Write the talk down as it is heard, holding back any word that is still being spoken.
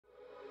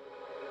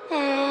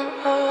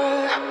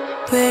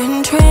We're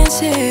in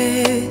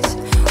trances,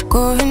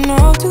 going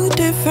off to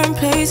different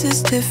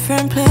places,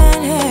 different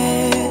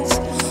planets.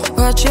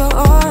 Watch your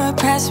aura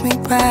pass me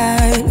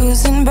by,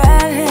 losing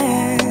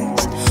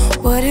balance.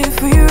 What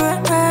if we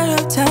run out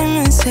of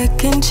time and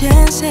second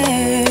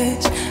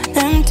chances?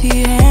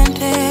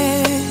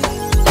 Empty-handed.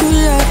 You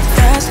like the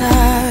fast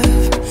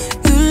life,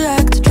 you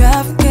like to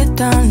drive and get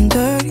down and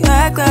dirty,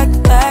 act like the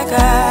bad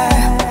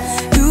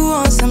guy. You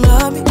want some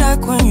love, me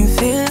like when you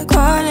feel like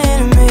caught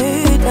in the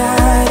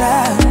midnight.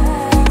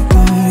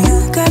 You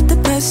got the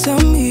best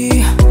of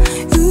me,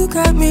 you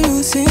got me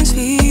losing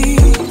sleep.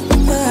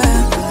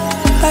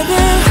 I've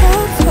been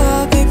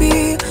hopeful,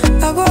 baby,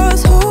 I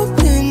was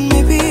hoping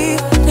maybe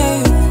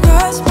that you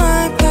crossed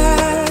my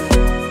path.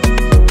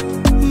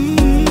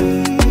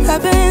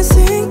 I've been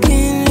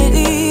sinking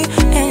lately,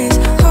 and it's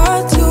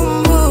hard to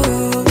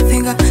move.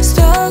 Think I'm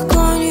stuck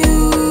on you.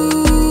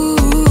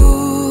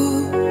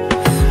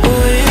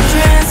 We're in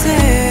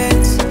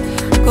trances,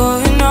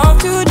 going off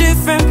to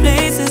different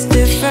places,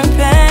 different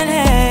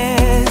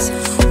planets.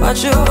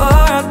 Watch your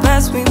aura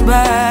pass me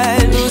by,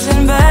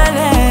 losing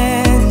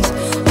balance.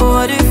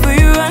 What if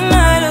we run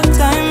out of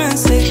time and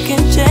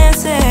second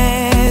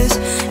chances?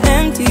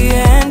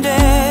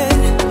 Empty-handed.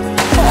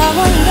 I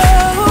wonder,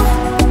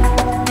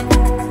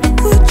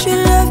 would you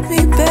love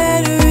me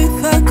better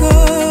if I go?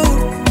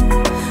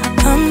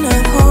 I'm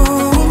not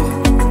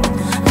home.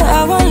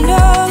 I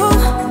wonder,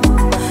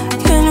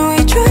 can we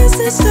trust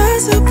the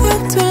stars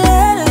above to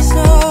let us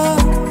know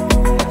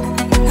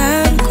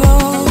how to go?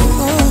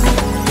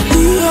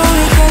 We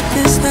only got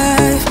this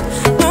life,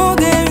 no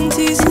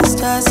guarantees and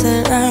stars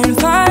align.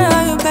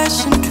 Follow your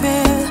passion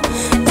trail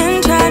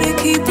and try to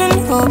keep an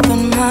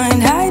open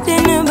mind.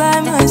 Hiding it by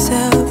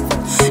myself,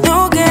 no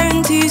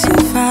guarantees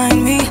you'll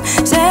find me.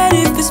 Said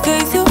if it's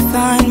faith you'll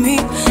find me,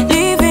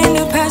 leaving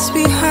the past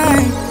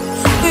behind.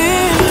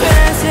 We're in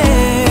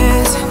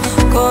trances,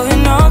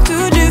 going off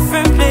to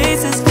different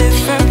places,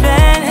 different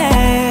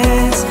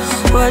planets.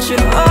 Watch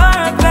your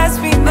aura pass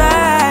me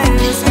by,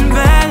 losing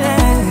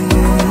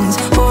balance.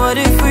 What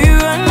if we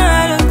run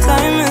out of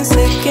time and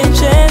second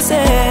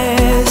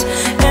chances?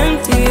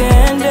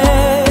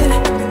 Empty-handed.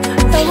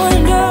 I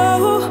wonder,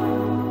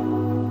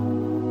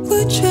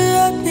 would you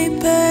love me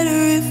better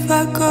if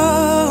I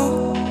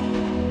go?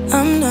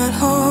 I'm not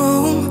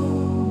home.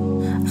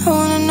 I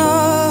wanna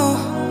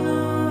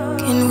know,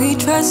 can we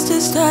trust the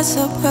stars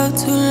above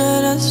to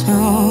let us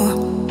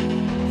know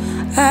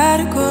how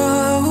to go?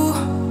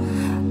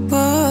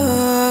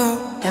 Whoa.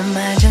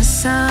 Imagine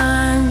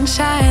sun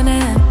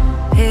shining,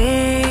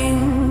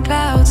 pink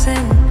clouds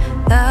in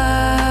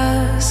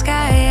the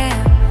sky,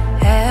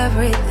 and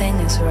everything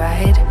is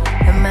right.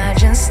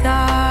 Imagine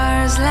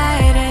stars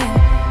lighting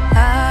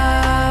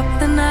up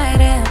the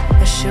night, and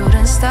a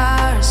shooting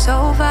star is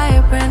so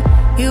vibrant,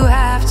 you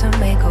have to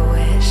make a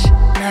wish.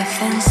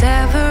 Nothing's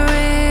ever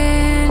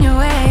in your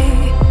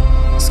way,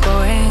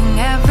 scoring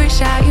every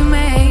shot you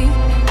make.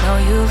 No,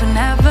 you've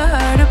never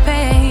heard of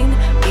pain,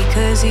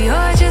 because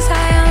you're just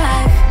high on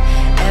life.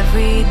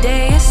 Every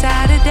day is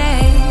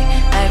Saturday,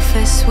 life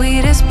is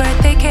sweet as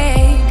birthday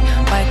cake.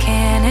 Why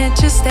can't it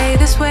just stay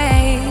this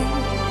way?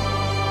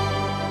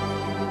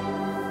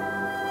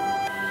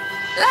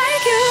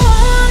 Like you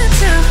wanted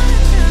to,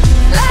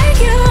 like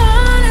you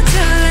wanted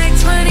to, like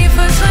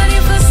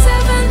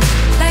 24/7,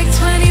 like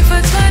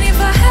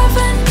 24/24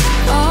 heaven.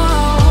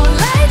 Oh,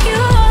 like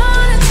you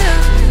wanted to,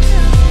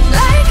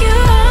 like you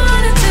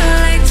wanted to,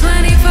 like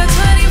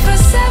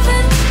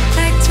 24/7,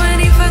 like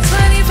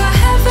 24/24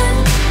 heaven.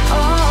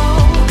 Oh,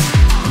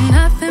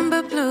 nothing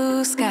but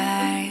blue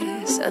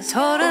skies, a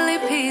totally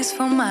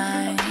peaceful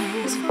mind.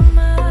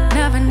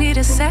 Never need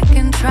a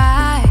second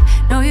try,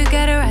 know you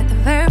get it right the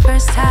very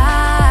first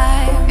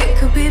time. It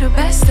could be the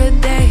best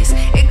of days,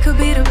 it could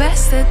be the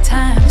best of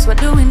times. Why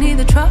do we need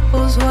the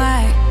troubles,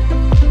 why?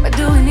 Why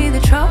do we need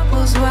the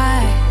troubles,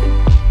 why?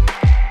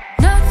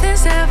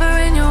 Nothing's ever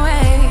in your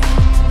way,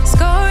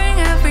 scoring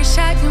every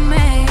shot you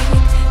make.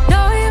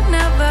 No, you've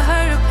never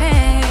heard of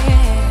pain,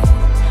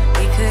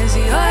 because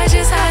you're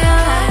just high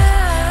on life.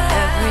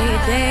 Every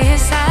day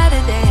is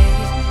Saturday,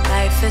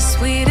 life is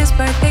sweet as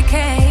birthday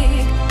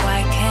cake.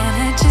 Why can't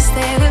it just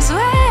stay this way?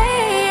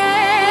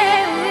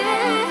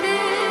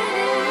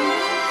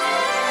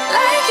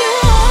 Like you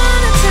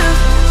wanted to,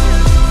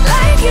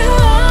 like you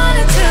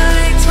wanted to,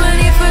 like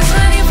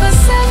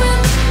 24/7,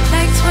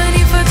 like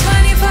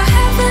 24/24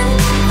 heaven.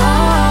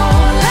 Oh,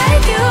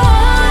 like you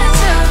wanted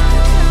to,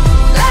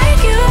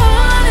 like you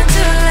wanted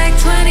to, like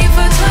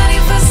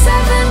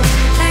 24/7,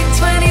 like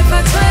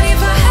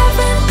 24/24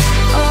 heaven.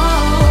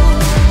 Oh,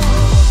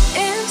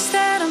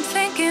 instead I'm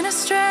thinking of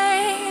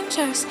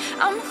strangers,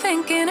 I'm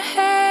thinking of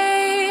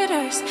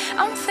haters,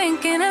 I'm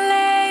thinking of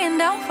laying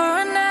down for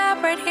a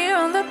nap right here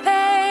on the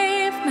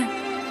pavement.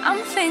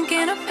 I'm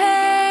thinking of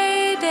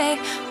payday,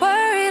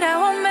 worried I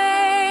won't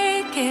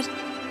make it.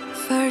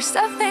 First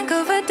I think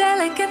of a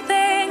delicate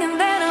thing, and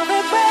then of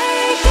a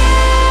break it.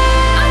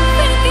 I'm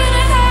thinking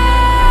of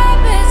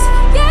habits,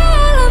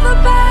 yeah, all of the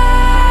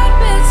bad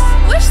bits.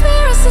 Wish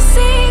there was a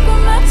sequel,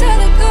 not tell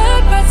the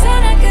good parts,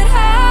 and I could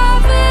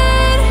have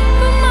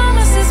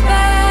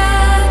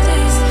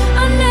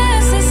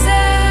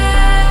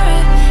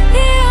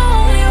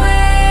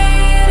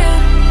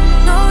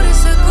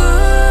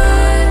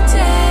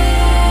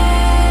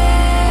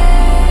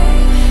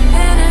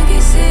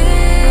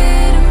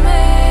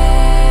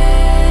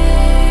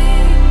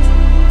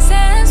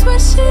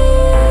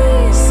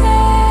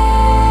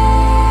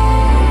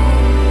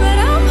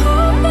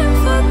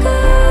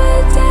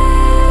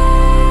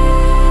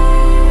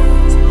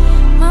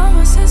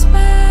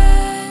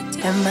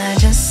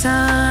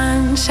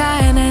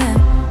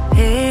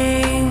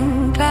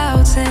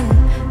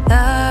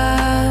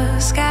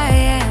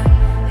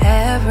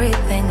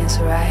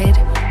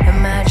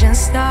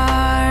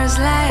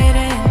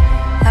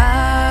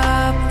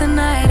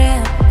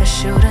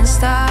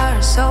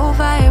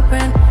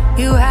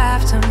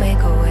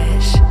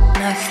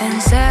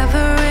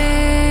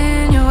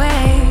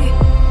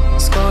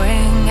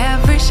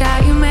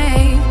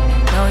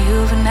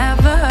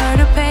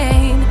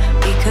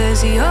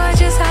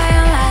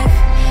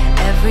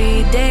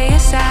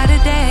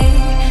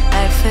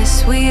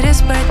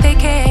sweetest birthday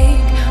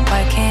cake.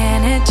 Why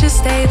can't it just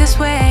stay this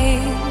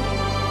way?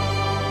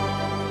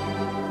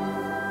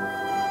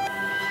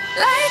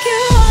 Like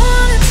you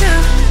wanted to,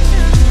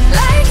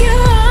 like you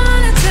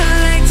wanted to,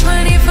 like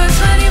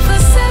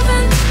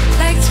 24/7,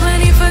 like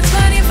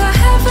 24/24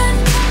 heaven.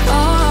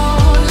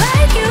 Oh,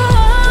 like you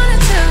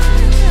wanted to,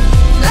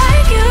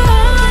 like you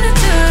wanted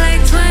to,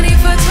 like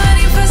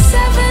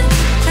 24/7,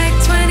 like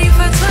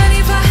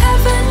 24/24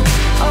 heaven.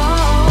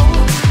 Oh,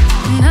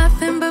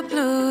 nothing but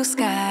blue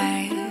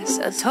skies,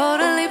 a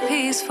totally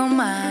peaceful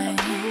mind.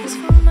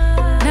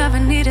 Never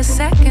need a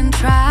second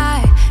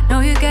try. Know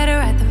you get it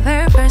right the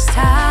very first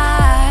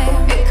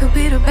time. It could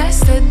be the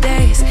best of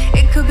days,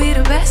 it could be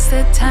the best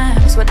of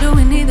times. Why do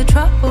we need the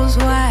troubles?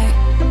 Why?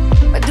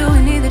 Why do we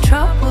need the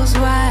troubles?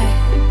 Why?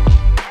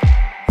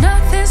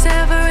 Nothing's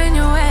ever in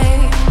your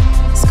way,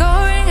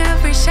 scoring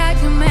every shot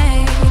you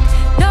make.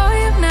 No,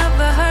 you've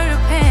never heard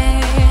of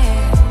pain,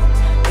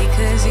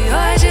 because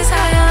you're just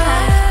high on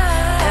life.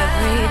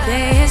 Every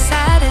day is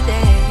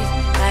Saturday.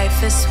 Life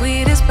is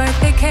sweet as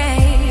birthday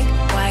cake.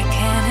 Why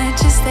can't it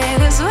just stay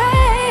this way?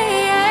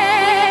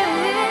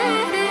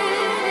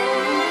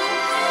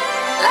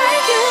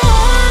 Like you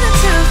wanted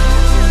to,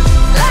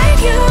 like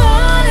you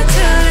wanted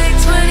to, like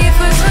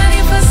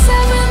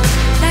 24/7,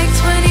 like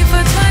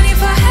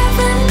 24/24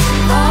 heaven.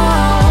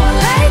 Oh,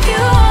 like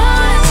you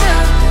wanted to,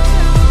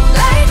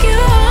 like you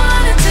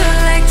wanted to,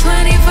 like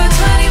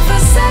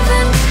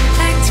 24/7,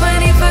 like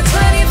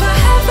 24/24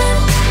 heaven.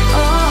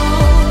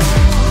 Oh,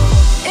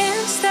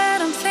 instead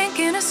I'm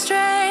thinking of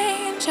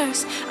strangers,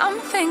 I'm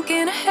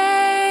thinking of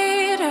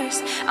haters,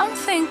 I'm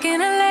thinking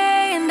of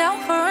laying down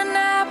for a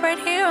nap right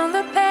here on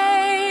the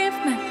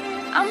pavement.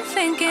 I'm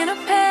thinking of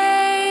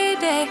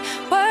payday,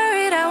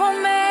 worried I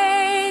won't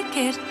make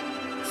it.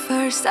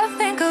 First I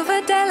think of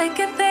a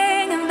delicate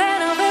thing and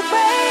then of a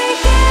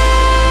break it.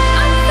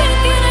 I'm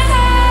thinking of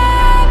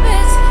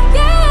habits,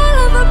 yeah, all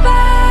of the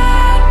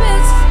bad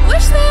bits.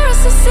 Wish there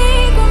was a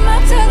secret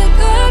map to the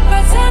good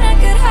parts and I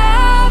could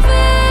have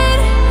it.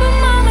 But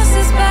mama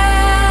says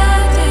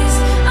bad days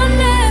are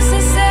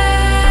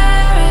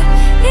necessary.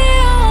 The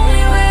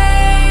only way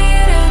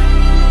to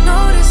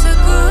notice a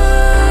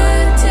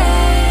good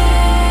day,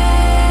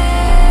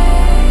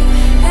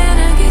 and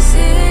I guess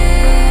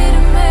it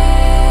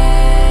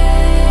makes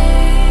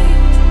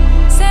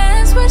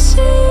sense what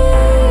she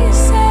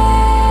said.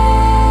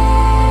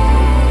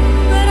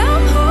 But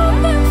I'm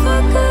hoping for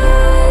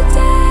good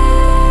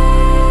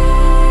days.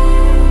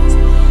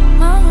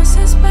 Mama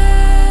says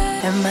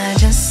bad.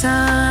 Imagine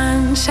sun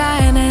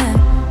shining,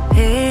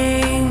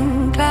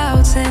 pink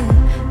clouds in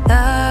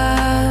the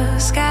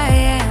sky,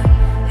 and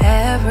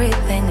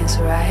everything is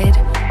right.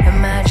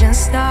 Imagine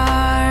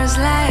stars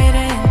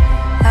lighting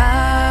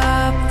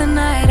up the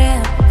night,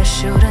 and a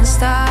shooting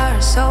star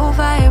so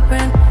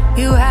vibrant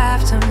you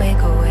have to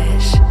make a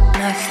wish.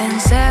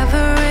 Nothing's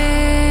ever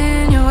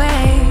in your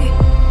way,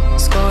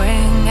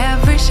 scoring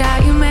every shot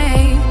you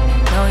make.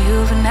 No,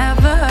 you've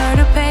never heard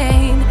of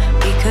pain,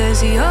 because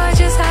you're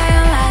just high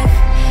on life.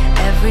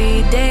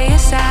 Every day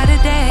is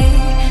Saturday.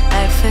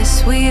 Life is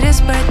sweet as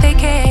birthday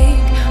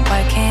cake.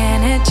 Why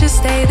can't it just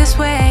stay this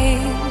way?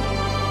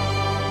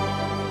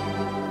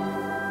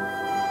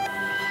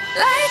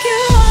 Like you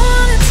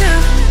wanted to,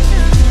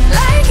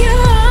 like you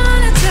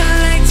wanted to,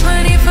 like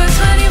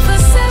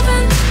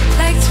 24/7,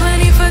 like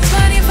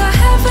 24/24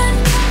 heaven.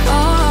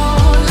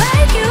 Oh,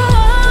 like you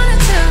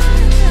wanted to,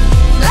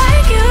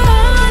 like you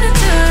wanted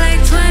to,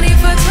 like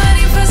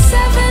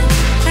 24/7,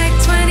 like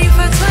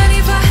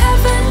 24/24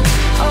 heaven.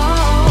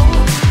 Oh,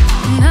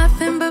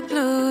 nothing but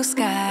blue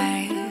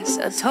skies,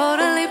 a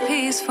totally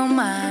peaceful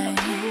mind.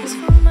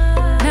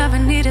 Never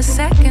need a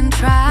second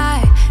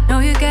try. Know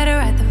you get it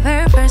right the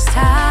very first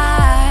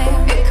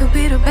time. It could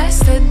be the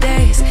best of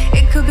days,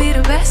 it could be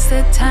the best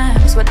of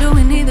times. Why do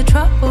we need the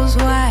troubles?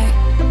 Why?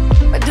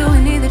 Why do we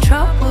need the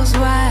troubles?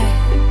 Why?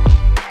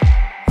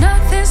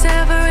 Nothing's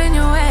ever in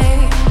your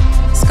way,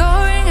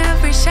 scoring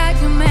every shot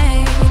you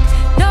make.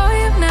 No,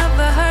 you've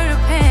never heard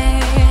of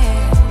pain,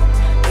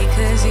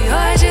 because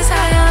you're just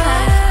high on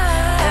life.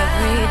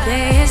 Every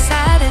day is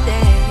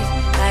Saturday.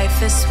 Life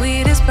is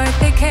sweet as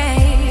birthday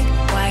cake.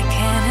 Why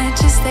can't it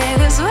just stay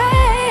this way?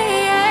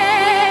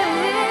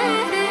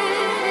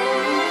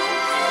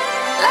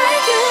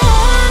 Like you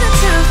wanted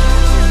to,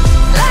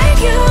 like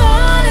you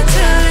wanted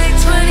to, like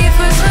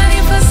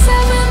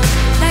 24/7,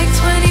 like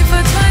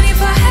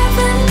 24/24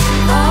 heaven.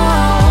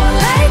 Oh,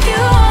 like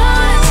you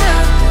wanted to,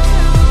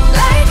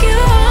 like you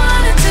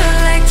wanted to,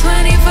 like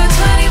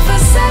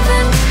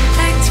 24/7,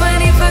 like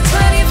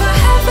 24/24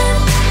 heaven.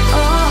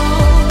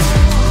 Oh,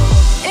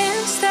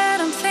 instead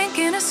I'm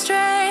thinking of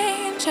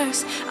strangers,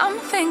 I'm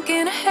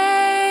thinking of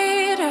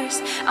haters,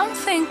 I'm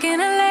thinking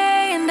of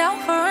laying down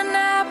for a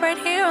nap right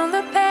here on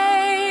the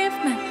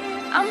pavement.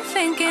 I'm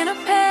thinking of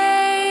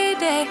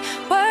payday,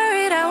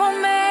 worried I won't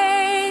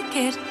make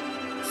it.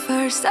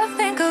 First I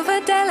think of a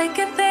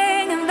delicate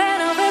thing and then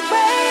of a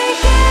break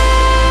it.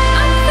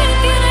 I'm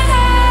thinking of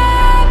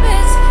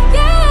habits,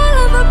 yeah, all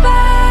of the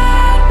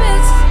bad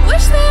bits.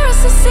 Wish there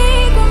was a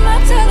secret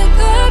map to the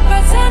good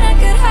parts and I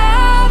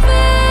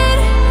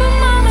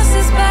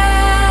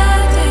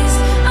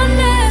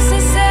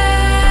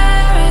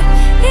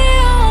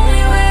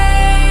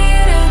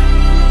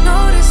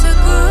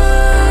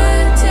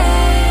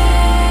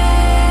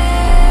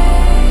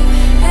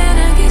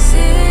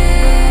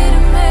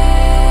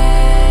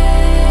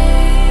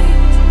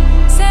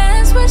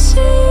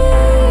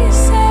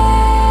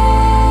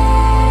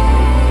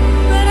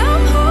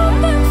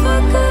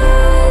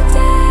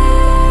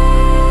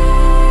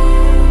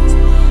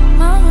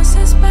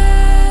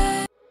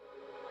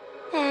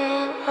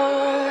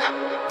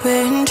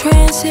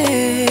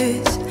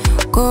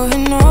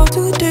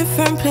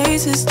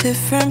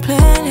different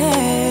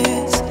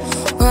planets.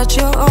 Watch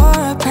your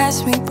aura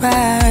pass me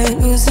by,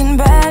 losing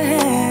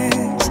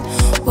balance.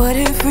 What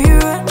if we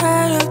run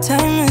out of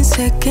time and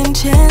second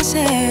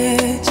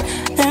chances?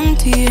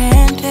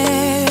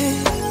 Empty-handed.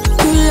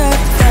 You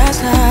like the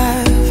fast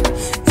life,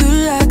 you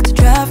like to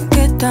drive and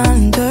get down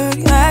and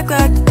dirty, act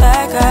like the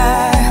bad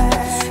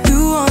guy. You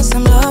want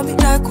some love, be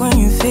like when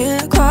you feel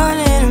like calling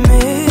at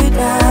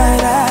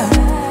midnight.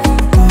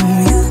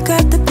 You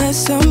got the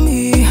best of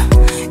me,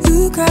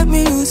 you got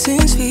me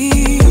losing sleep.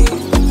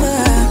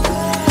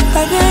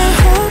 I've been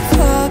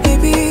hopeful,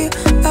 baby,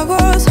 I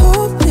was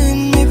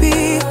hoping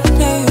maybe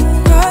that you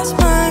crossed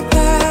my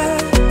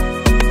path.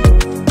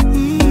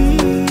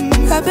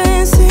 I've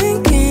been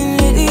sinking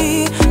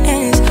lately, and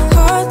it's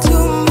hard to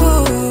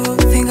move.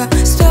 Think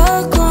I'm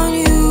stuck on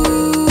you.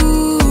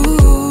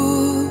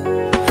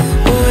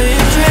 We're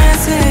in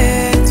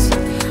transits,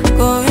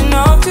 going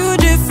off to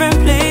different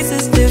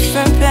places,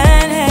 different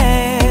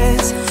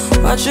planets.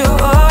 Watch your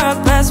aura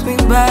pass me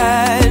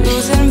by,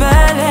 losing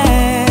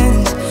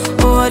balance.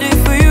 What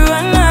if we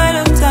run out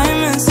of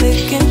time and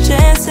second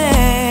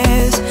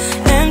chances?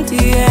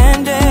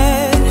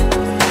 Empty-handed.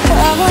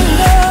 I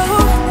wonder,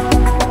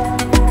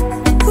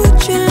 would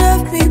you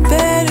love me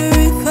better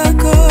if I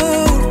go?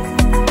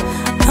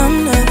 I'm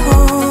not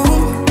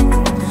home.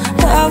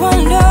 I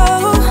wonder,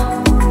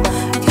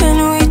 can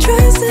we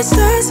trust the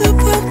stars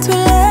above to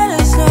let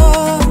us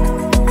know?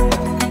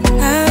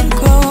 I'd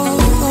go.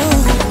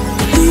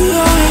 We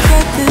only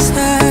got this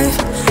life,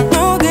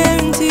 no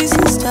guarantees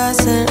and stars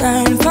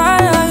align.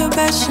 Follow your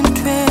passion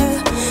trail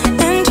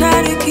and try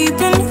to keep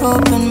an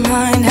open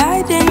mind.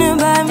 Hiding it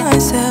by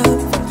myself,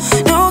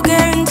 no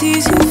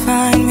guarantees you'll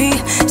find me.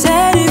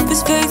 Said if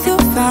it's faith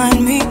you'll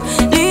find me,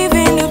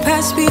 leaving the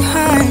past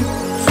behind.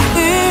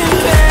 We're in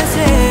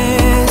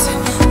transits,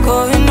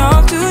 going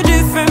off to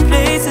different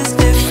places,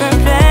 different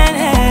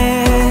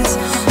planets.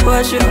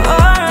 Watch your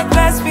aura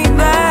pass me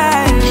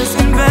by,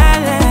 losing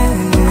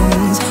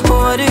balance.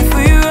 What if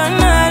we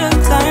run out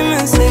of time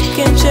and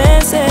second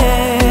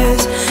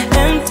chances?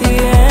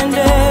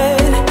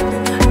 Empty-handed.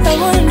 I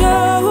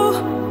wonder,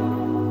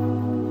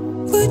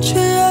 would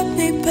you love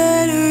me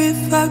better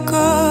if I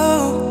go?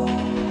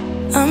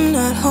 I'm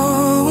not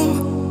home.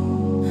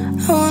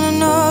 I wanna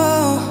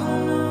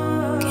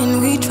know, can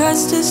we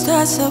trust the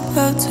stars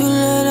above to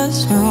let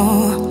us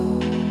know?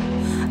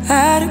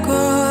 I'd go.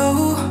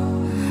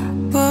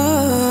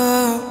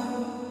 Whoa.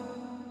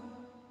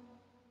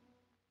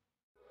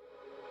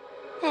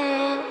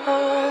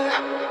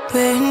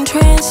 We're in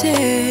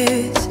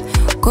transits,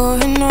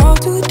 going off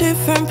to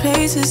different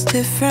places,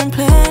 different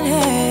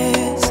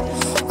planets.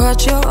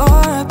 Watch your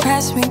aura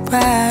pass me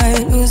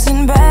by,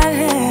 losing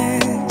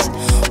balance.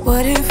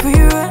 What if we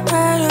run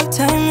out of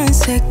time and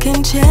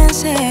second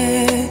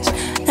chances?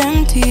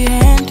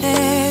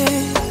 Empty-handed.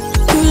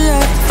 You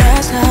like the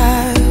fast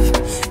life,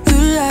 you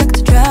like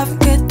to drive and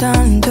get down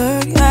and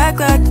dirty, act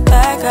like the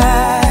bad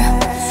guy.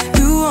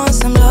 You want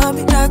some love,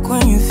 be like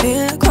when you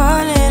feel like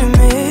calling at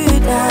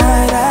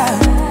midnight.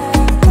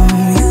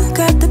 You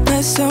got the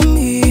best of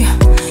me,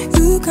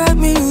 you got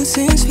me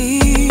losing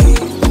sleep.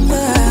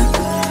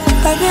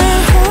 I've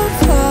been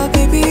hopeful,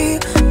 baby,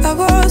 I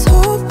was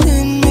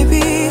hoping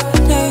maybe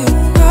that you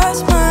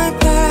crossed my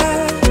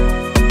path.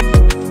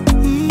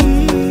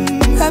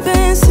 I've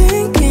been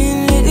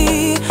sinking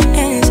lately,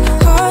 and it's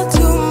hard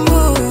to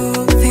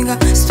move. Think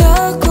I'm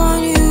stuck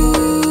on you.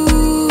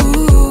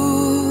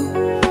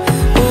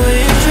 We're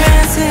in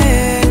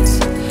transits,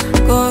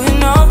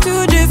 going off to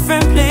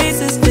different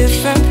places,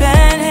 different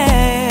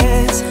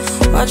planets.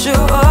 Watch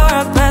your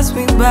aura pass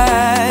me